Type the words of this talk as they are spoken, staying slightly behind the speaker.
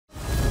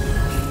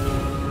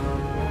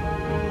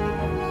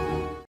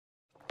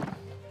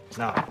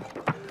Now,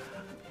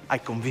 I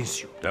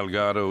convince you.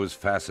 Delgado is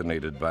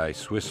fascinated by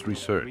Swiss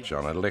research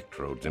on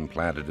electrodes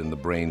implanted in the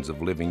brains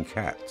of living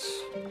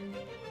cats.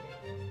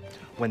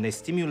 When they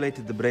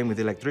stimulated the brain with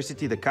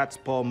electricity, the cat's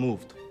paw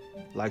moved,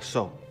 like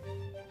so.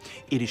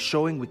 It is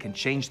showing we can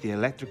change the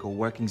electrical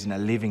workings in a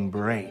living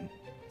brain.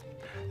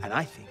 And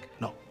I think,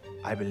 no,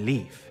 I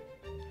believe,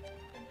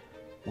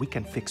 we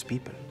can fix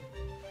people.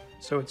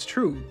 So it's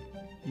true,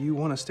 you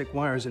want to stick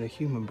wires in a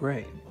human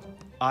brain?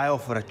 I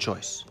offer a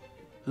choice.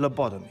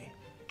 Lobotomy,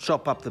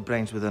 chop up the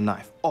brains with a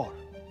knife, or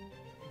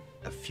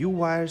a few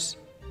wires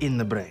in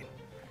the brain.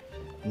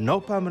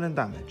 No permanent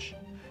damage.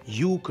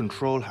 You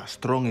control how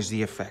strong is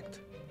the effect.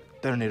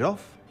 Turn it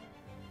off,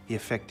 the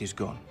effect is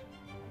gone.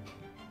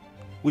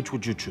 Which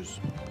would you choose?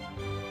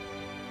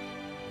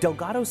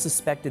 Delgado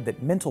suspected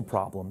that mental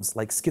problems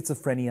like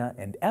schizophrenia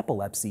and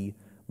epilepsy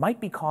might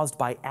be caused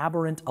by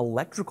aberrant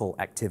electrical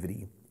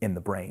activity in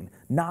the brain,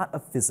 not a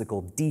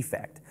physical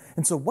defect.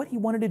 And so what he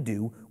wanted to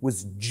do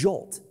was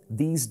jolt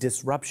these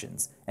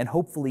disruptions and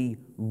hopefully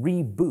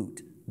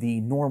reboot the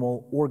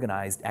normal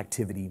organized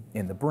activity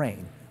in the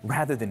brain,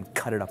 rather than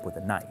cut it up with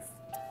a knife.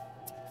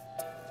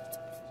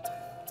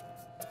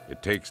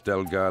 It takes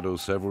Delgado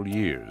several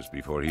years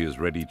before he is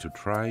ready to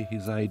try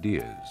his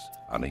ideas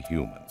on a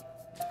human.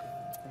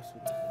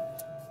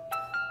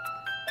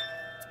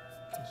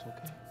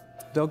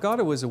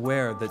 Delgado was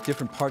aware that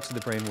different parts of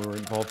the brain were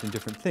involved in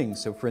different things.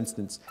 So for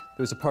instance,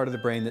 there's a part of the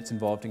brain that's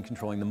involved in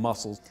controlling the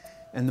muscles,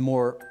 and the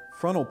more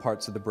frontal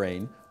parts of the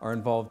brain are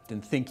involved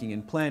in thinking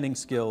and planning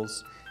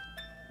skills.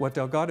 What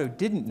Delgado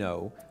didn't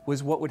know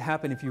was what would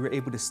happen if you were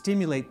able to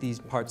stimulate these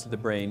parts of the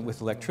brain with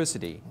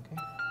electricity.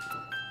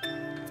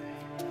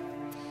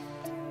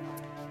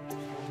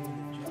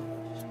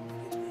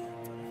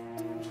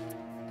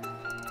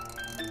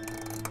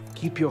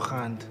 Keep your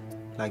hand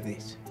like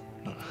this.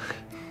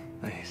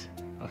 Nice.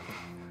 Okay.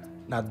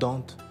 Now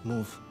don't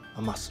move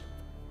a muscle.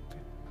 Okay.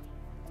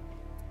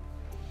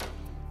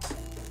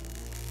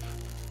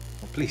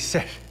 Oh, please,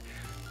 sir,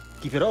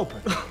 keep it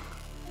open.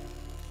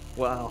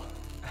 Wow.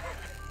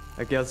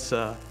 I guess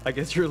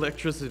your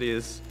electricity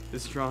is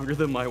stronger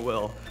than my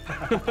will.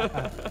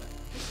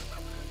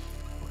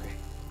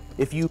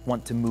 If you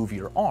want to move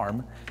your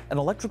arm, an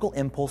electrical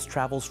impulse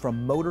travels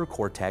from motor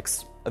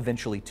cortex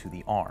eventually to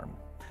the arm.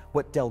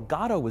 What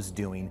Delgado was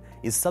doing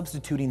is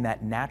substituting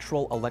that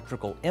natural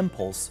electrical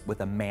impulse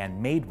with a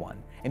man-made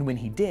one. And when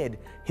he did,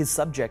 his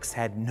subjects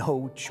had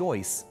no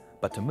choice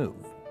but to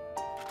move.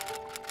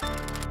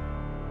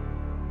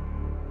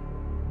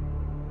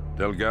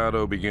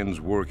 Delgado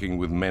begins working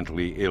with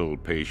mentally ill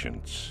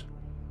patients,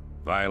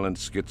 violent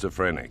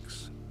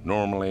schizophrenics,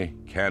 normally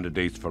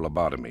candidates for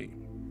lobotomy.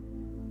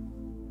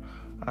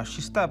 She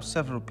stabbed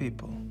several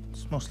people.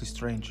 It's mostly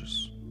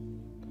strangers.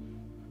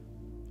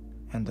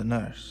 And the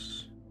nurse.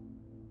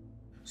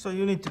 So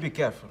you need to be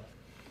careful.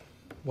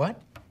 What?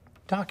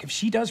 Doc, if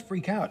she does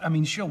freak out, I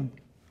mean, she'll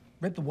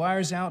rip the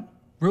wires out,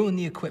 ruin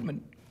the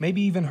equipment,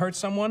 maybe even hurt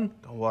someone.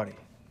 Don't worry.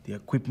 The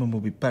equipment will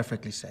be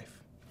perfectly safe.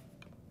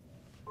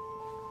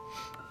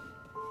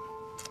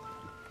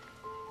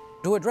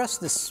 To address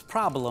this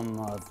problem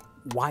of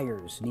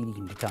wires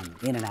needing to come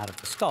in and out of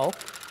the skull,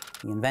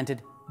 he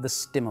invented the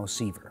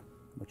stimoceiver,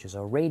 which is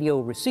a radio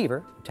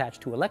receiver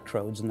attached to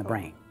electrodes in the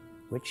brain,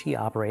 which he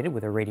operated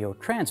with a radio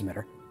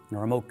transmitter and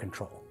a remote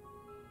control,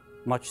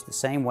 much the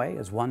same way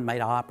as one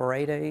might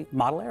operate a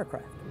model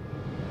aircraft.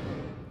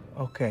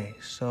 Okay,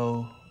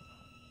 so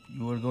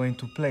you were going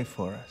to play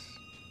for us.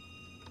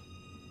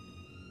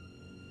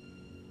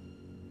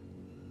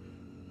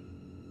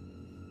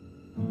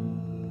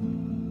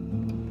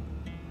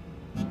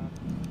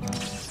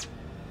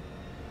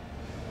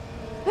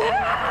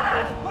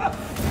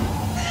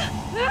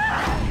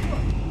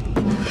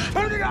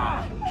 Turn it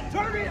off!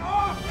 Turn it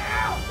off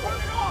now! Turn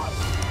it off!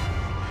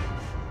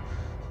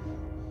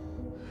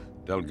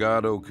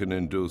 Delgado can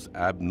induce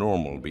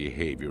abnormal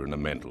behavior in a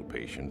mental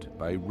patient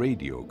by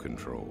radio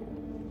control.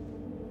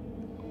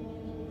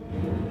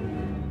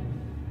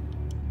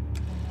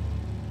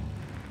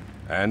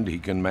 And he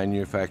can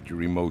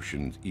manufacture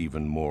emotions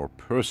even more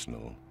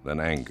personal than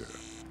anger.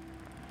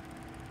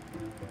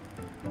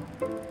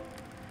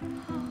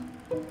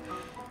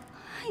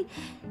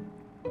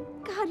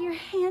 God, you're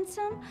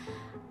handsome.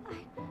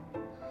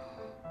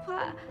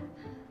 I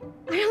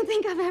don't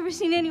think I've ever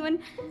seen anyone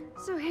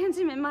so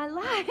handsome in my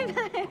life.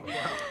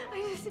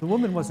 The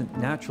woman wasn't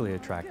naturally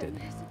attracted.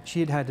 She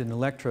had had an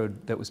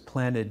electrode that was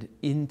planted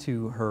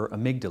into her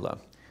amygdala,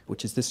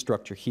 which is this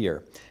structure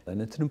here.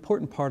 And it's an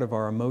important part of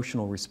our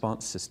emotional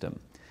response system.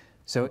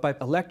 So by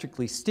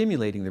electrically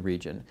stimulating the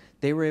region,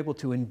 they were able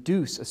to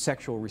induce a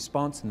sexual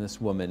response in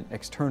this woman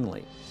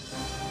externally.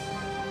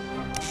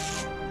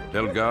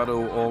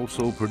 Delgado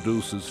also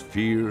produces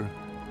fear,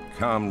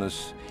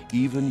 calmness,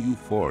 even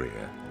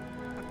euphoria,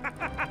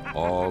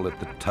 all at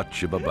the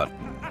touch of a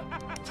button.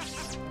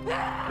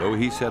 Though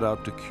he set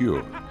out to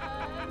cure,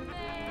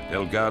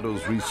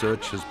 Delgado's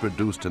research has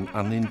produced an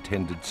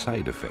unintended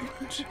side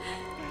effect.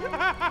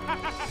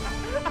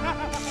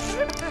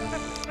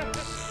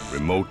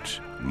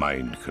 Remote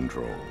mind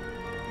control.